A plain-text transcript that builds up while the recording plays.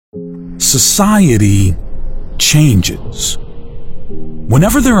society changes.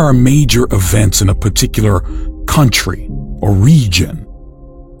 Whenever there are major events in a particular country or region,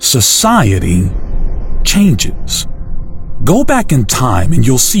 society changes. Go back in time and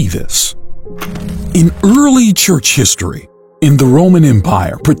you'll see this. In early church history, in the Roman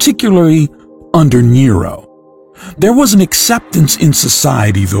Empire, particularly under Nero, there was an acceptance in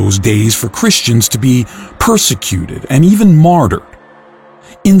society those days for Christians to be persecuted and even martyred.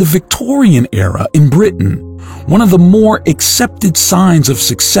 In the Victorian era in Britain, one of the more accepted signs of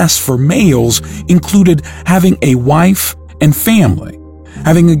success for males included having a wife and family,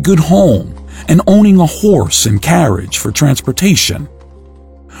 having a good home, and owning a horse and carriage for transportation.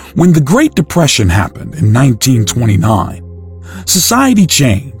 When the Great Depression happened in 1929, society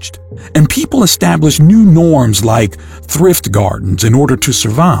changed, and people established new norms like thrift gardens in order to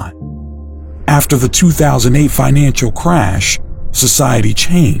survive. After the 2008 financial crash, society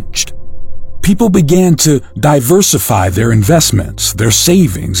changed. People began to diversify their investments, their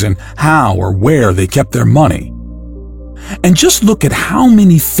savings, and how or where they kept their money. And just look at how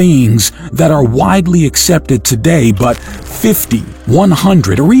many things that are widely accepted today, but 50,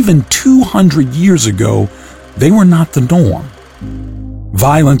 100, or even 200 years ago, they were not the norm.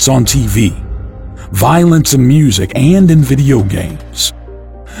 Violence on TV, violence in music, and in video games.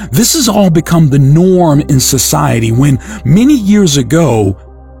 This has all become the norm in society when many years ago,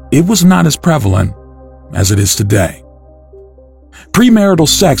 it was not as prevalent as it is today. Premarital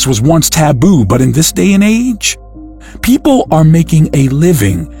sex was once taboo, but in this day and age, people are making a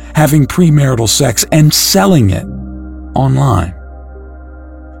living having premarital sex and selling it online.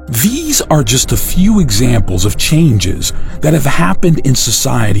 These are just a few examples of changes that have happened in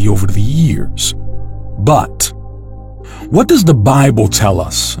society over the years. But what does the Bible tell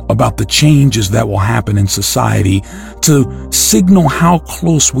us about the changes that will happen in society to signal how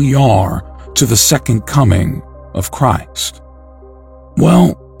close we are to the second coming of Christ?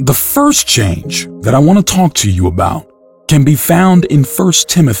 Well, the first change that I want to talk to you about can be found in 1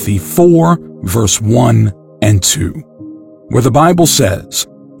 Timothy 4, verse 1 and 2, where the Bible says,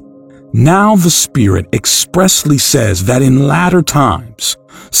 "Now the Spirit expressly says that in latter times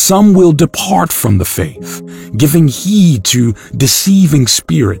some will depart from the faith, giving heed to deceiving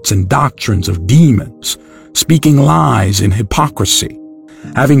spirits and doctrines of demons, speaking lies in hypocrisy,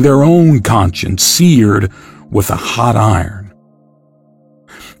 having their own conscience seared with a hot iron."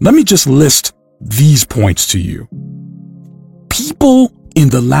 Let me just list these points to you. People in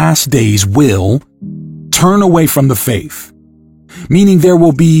the last days will turn away from the faith, meaning there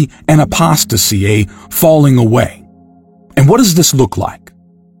will be an apostasy, a falling away. And what does this look like?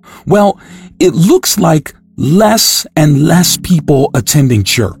 Well, it looks like less and less people attending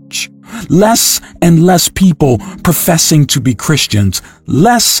church, less and less people professing to be Christians,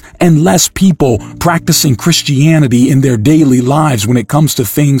 less and less people practicing Christianity in their daily lives when it comes to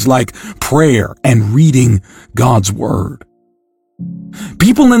things like prayer and reading God's Word.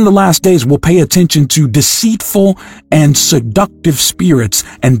 People in the last days will pay attention to deceitful and seductive spirits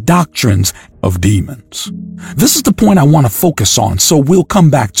and doctrines of demons. This is the point I want to focus on, so we'll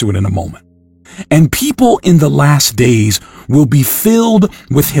come back to it in a moment. And people in the last days will be filled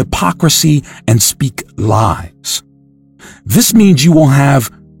with hypocrisy and speak lies. This means you will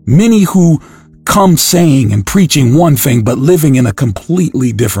have many who come saying and preaching one thing but living in a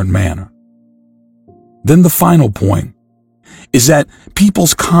completely different manner. Then the final point is that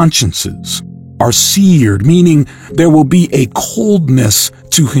people's consciences are seared, meaning there will be a coldness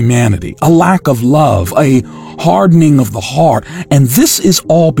to humanity, a lack of love, a hardening of the heart, and this is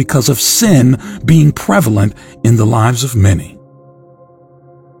all because of sin being prevalent in the lives of many.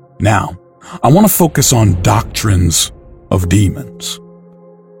 Now, I want to focus on doctrines of demons.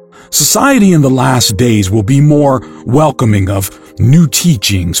 Society in the last days will be more welcoming of new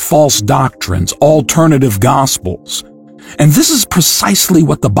teachings, false doctrines, alternative gospels. And this is precisely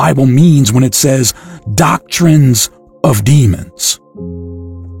what the Bible means when it says doctrines of demons.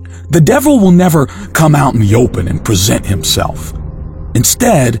 The devil will never come out in the open and present himself.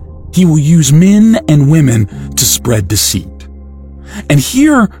 Instead, he will use men and women to spread deceit. And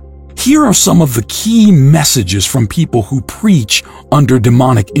here are some of the key messages from people who preach under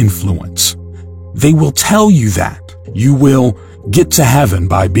demonic influence. They will tell you that you will get to heaven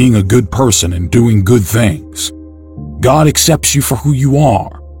by being a good person and doing good things. God accepts you for who you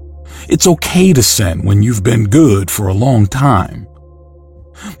are. It's okay to sin when you've been good for a long time.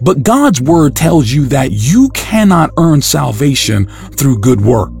 But God's word tells you that you cannot earn salvation through good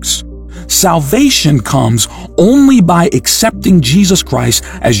works. Salvation comes only by accepting Jesus Christ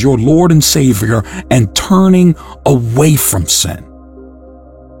as your Lord and Savior and turning away from sin.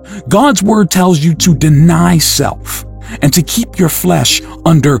 God's word tells you to deny self and to keep your flesh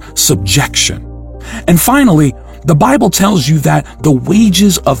under subjection. And finally, the Bible tells you that the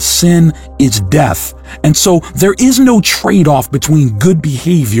wages of sin is death, and so there is no trade-off between good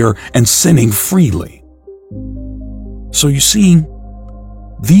behavior and sinning freely. So you see,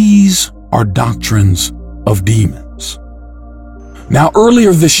 these are doctrines of demons. Now,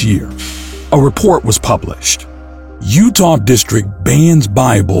 earlier this year, a report was published. Utah District bans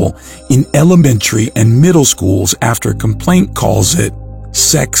Bible in elementary and middle schools after a complaint calls it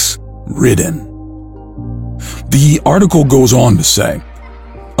sex-ridden. The article goes on to say,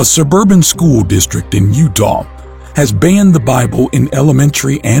 a suburban school district in Utah has banned the Bible in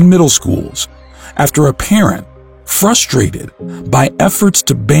elementary and middle schools after a parent, frustrated by efforts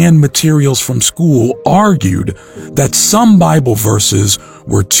to ban materials from school, argued that some Bible verses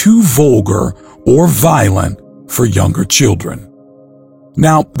were too vulgar or violent for younger children.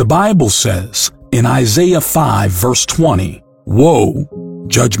 Now, the Bible says in Isaiah 5 verse 20, "Woe,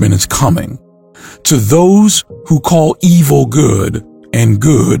 judgment is coming, to those who call evil good and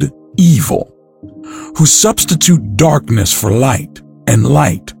good evil, who substitute darkness for light and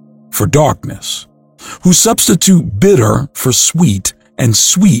light for darkness, who substitute bitter for sweet and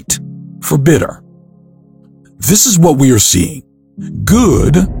sweet for bitter." This is what we are seeing.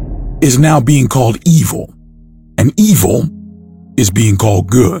 Good is now being called evil, and evil is being called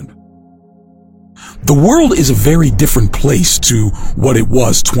good. The world is a very different place to what it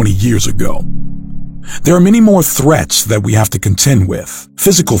was 20 years ago. There are many more threats that we have to contend with: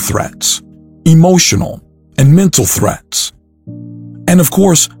 physical threats, emotional and mental threats. And of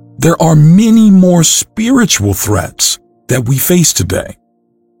course, there are many more spiritual threats that we face today.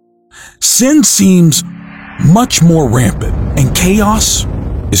 Sin seems much more rampant, and chaos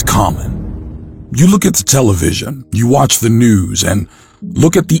is common. You look at the television, you watch the news, and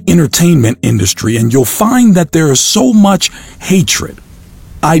look at the entertainment industry, and you'll find that there is so much hatred,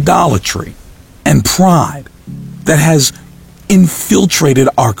 idolatry, and pride that has infiltrated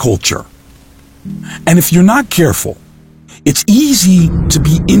our culture. And if you're not careful, it's easy to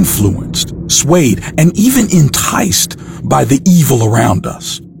be influenced, swayed, and even enticed by the evil around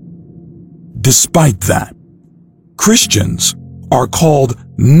us. Despite that, Christians are called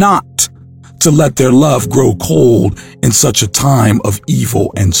not to let their love grow cold in such a time of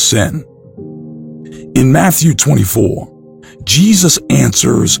evil and sin. In Matthew 24, Jesus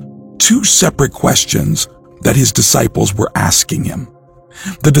answers two separate questions that his disciples were asking him.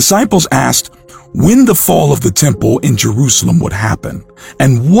 The disciples asked when the fall of the temple in Jerusalem would happen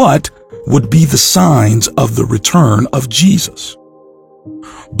and what would be the signs of the return of Jesus.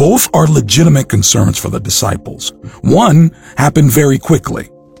 Both are legitimate concerns for the disciples. One happened very quickly.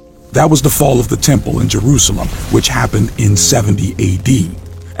 That was the fall of the temple in Jerusalem, which happened in 70 AD,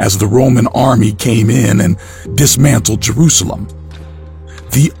 as the Roman army came in and dismantled Jerusalem.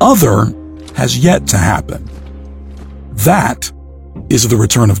 The other has yet to happen. That is the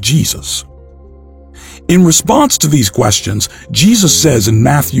return of Jesus. In response to these questions, Jesus says in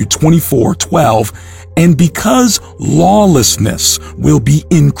Matthew 24:12, "And because lawlessness will be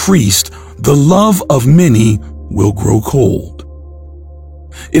increased, the love of many will grow cold."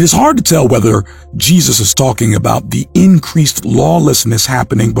 It is hard to tell whether Jesus is talking about the increased lawlessness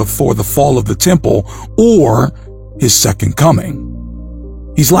happening before the fall of the temple or his second coming.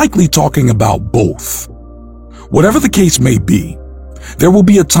 He's likely talking about both. Whatever the case may be, there will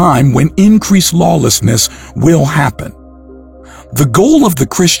be a time when increased lawlessness will happen. The goal of the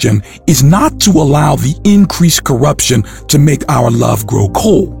Christian is not to allow the increased corruption to make our love grow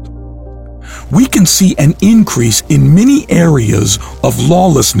cold. We can see an increase in many areas of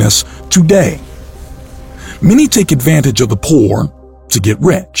lawlessness today. Many take advantage of the poor to get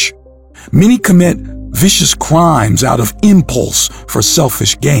rich. Many commit vicious crimes out of impulse for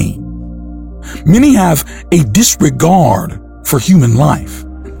selfish gain. Many have a disregard for human life.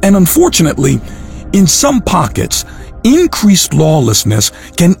 And unfortunately, in some pockets, increased lawlessness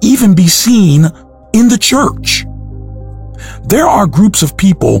can even be seen in the church. There are groups of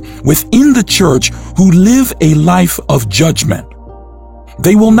people within the church who live a life of judgment.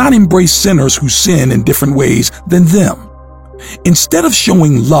 They will not embrace sinners who sin in different ways than them. Instead of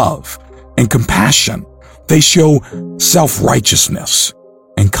showing love and compassion, they show self-righteousness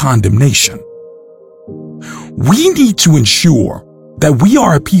and condemnation. We need to ensure that we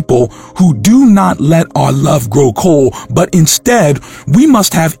are a people who do not let our love grow cold, but instead we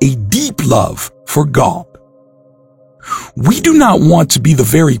must have a deep love for God. We do not want to be the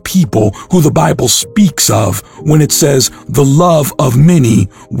very people who the Bible speaks of when it says the love of many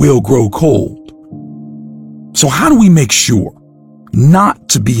will grow cold. So how do we make sure not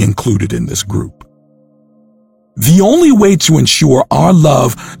to be included in this group. The only way to ensure our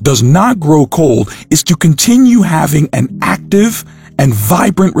love does not grow cold is to continue having an active and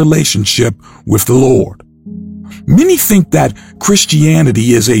vibrant relationship with the Lord. Many think that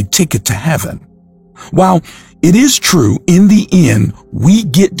Christianity is a ticket to heaven. While it is true, in the end, we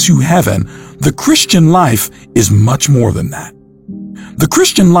get to heaven, the Christian life is much more than that. The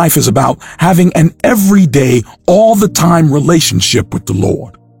Christian life is about having an everyday, all-the-time relationship with the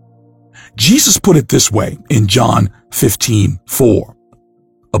Lord. Jesus put it this way in John 15:4.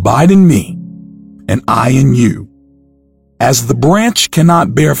 Abide in me, and I in you. As the branch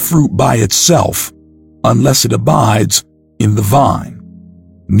cannot bear fruit by itself unless it abides in the vine,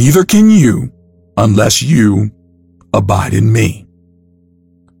 neither can you unless you abide in me.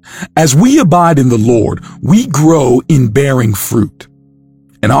 As we abide in the Lord, we grow in bearing fruit,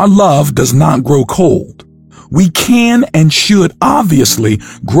 and our love does not grow cold. We can and should obviously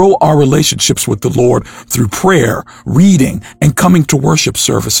grow our relationships with the Lord through prayer, reading, and coming to worship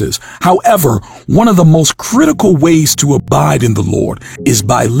services. However, one of the most critical ways to abide in the Lord is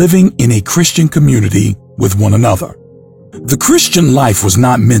by living in a Christian community with one another. The Christian life was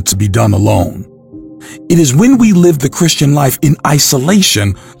not meant to be done alone. It is when we live the Christian life in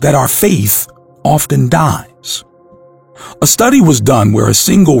isolation that our faith often dies. A study was done where a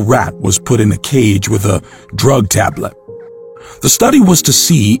single rat was put in a cage with a drug tablet. The study was to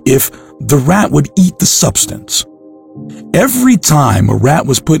see if the rat would eat the substance. Every time a rat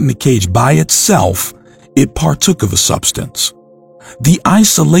was put in a cage by itself, it partook of the substance. The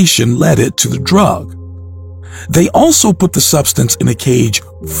isolation led it to the drug. They also put the substance in a cage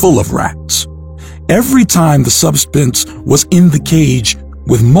full of rats. Every time the substance was in the cage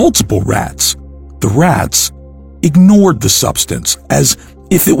with multiple rats, the rats ignored the substance as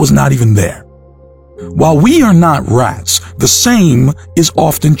if it was not even there. While we are not rats, the same is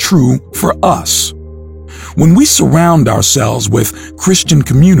often true for us. When we surround ourselves with Christian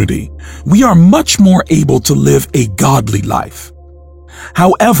community, we are much more able to live a godly life.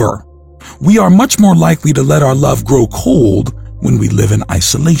 However, we are much more likely to let our love grow cold when we live in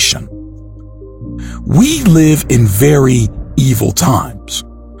isolation. We live in very evil times.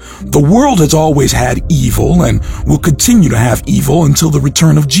 The world has always had evil and will continue to have evil until the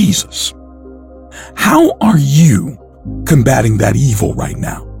return of Jesus. How are you combating that evil right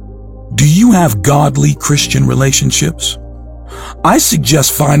now? Do you have godly Christian relationships? I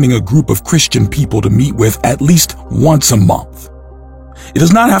suggest finding a group of Christian people to meet with at least once a month. It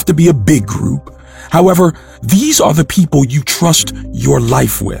does not have to be a big group. However, these are the people you trust your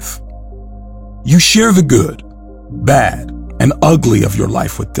life with. You share the good, bad, and ugly of your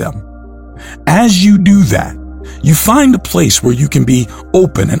life with them. As you do that, you find a place where you can be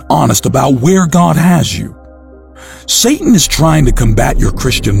open and honest about where God has you. Satan is trying to combat your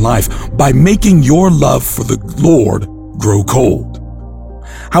Christian life by making your love for the Lord grow cold.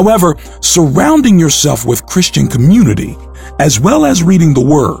 However, surrounding yourself with Christian community, as well as reading the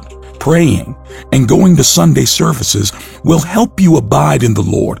Word, praying, and going to Sunday services will help you abide in the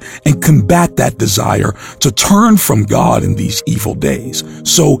Lord and combat that desire to turn from God in these evil days.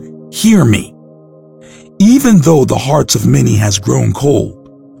 So hear me. Even though the hearts of many has grown cold,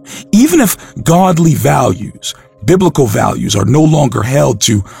 even if godly values, biblical values are no longer held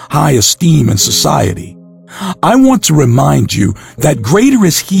to high esteem in society, I want to remind you that greater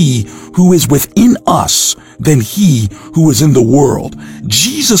is He who is within us than he who is in the world.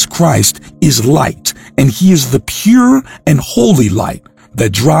 Jesus Christ is light, and He is the pure and holy light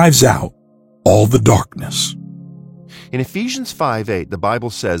that drives out all the darkness. In Ephesians 5:8, the Bible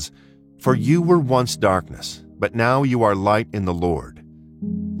says, "For you were once darkness, but now you are light in the Lord.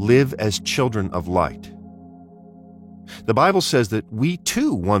 Live as children of light." The Bible says that we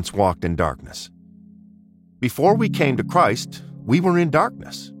too once walked in darkness. Before we came to Christ, we were in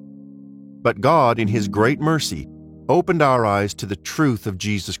darkness. But God, in His great mercy, opened our eyes to the truth of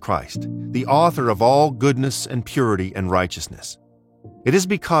Jesus Christ, the author of all goodness and purity and righteousness. It is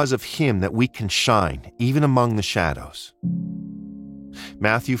because of Him that we can shine, even among the shadows.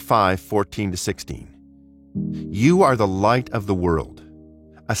 Matthew 5:14-16. You are the light of the world.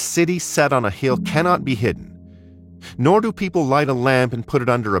 A city set on a hill cannot be hidden. Nor do people light a lamp and put it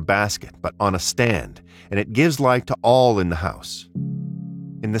under a basket, but on a stand, and it gives light to all in the house.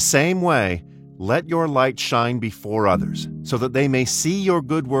 In the same way, let your light shine before others, so that they may see your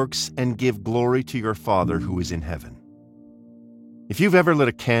good works and give glory to your Father who is in heaven. If you've ever lit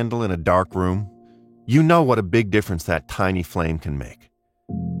a candle in a dark room, you know what a big difference that tiny flame can make.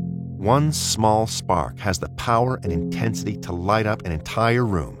 One small spark has the power and intensity to light up an entire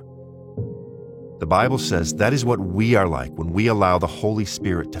room. The Bible says that is what we are like when we allow the Holy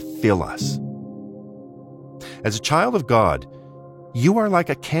Spirit to fill us. As a child of God, you are like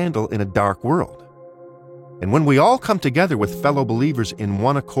a candle in a dark world. And when we all come together with fellow believers in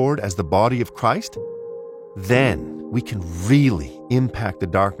one accord as the body of Christ, then we can really impact the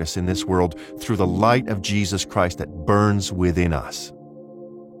darkness in this world through the light of Jesus Christ that burns within us.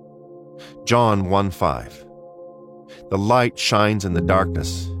 John 1:5. The light shines in the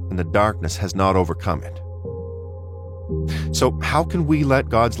darkness, and the darkness has not overcome it. So how can we let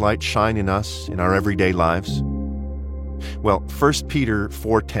God's light shine in us in our everyday lives? Well, 1 Peter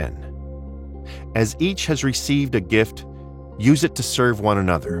 4:10. As each has received a gift, use it to serve one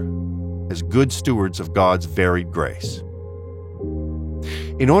another, as good stewards of God's varied grace.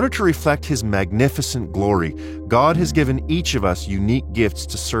 In order to reflect His magnificent glory, God has given each of us unique gifts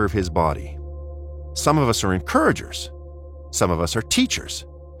to serve His body. Some of us are encouragers. Some of us are teachers.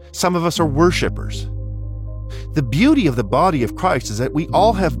 Some of us are worshipers. The beauty of the body of Christ is that we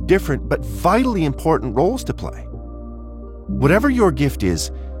all have different but vitally important roles to play. Whatever your gift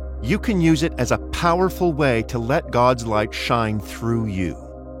is, you can use it as a powerful way to let God's light shine through you.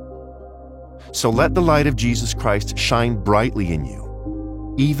 So let the light of Jesus Christ shine brightly in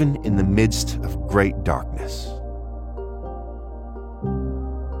you, even in the midst of great darkness.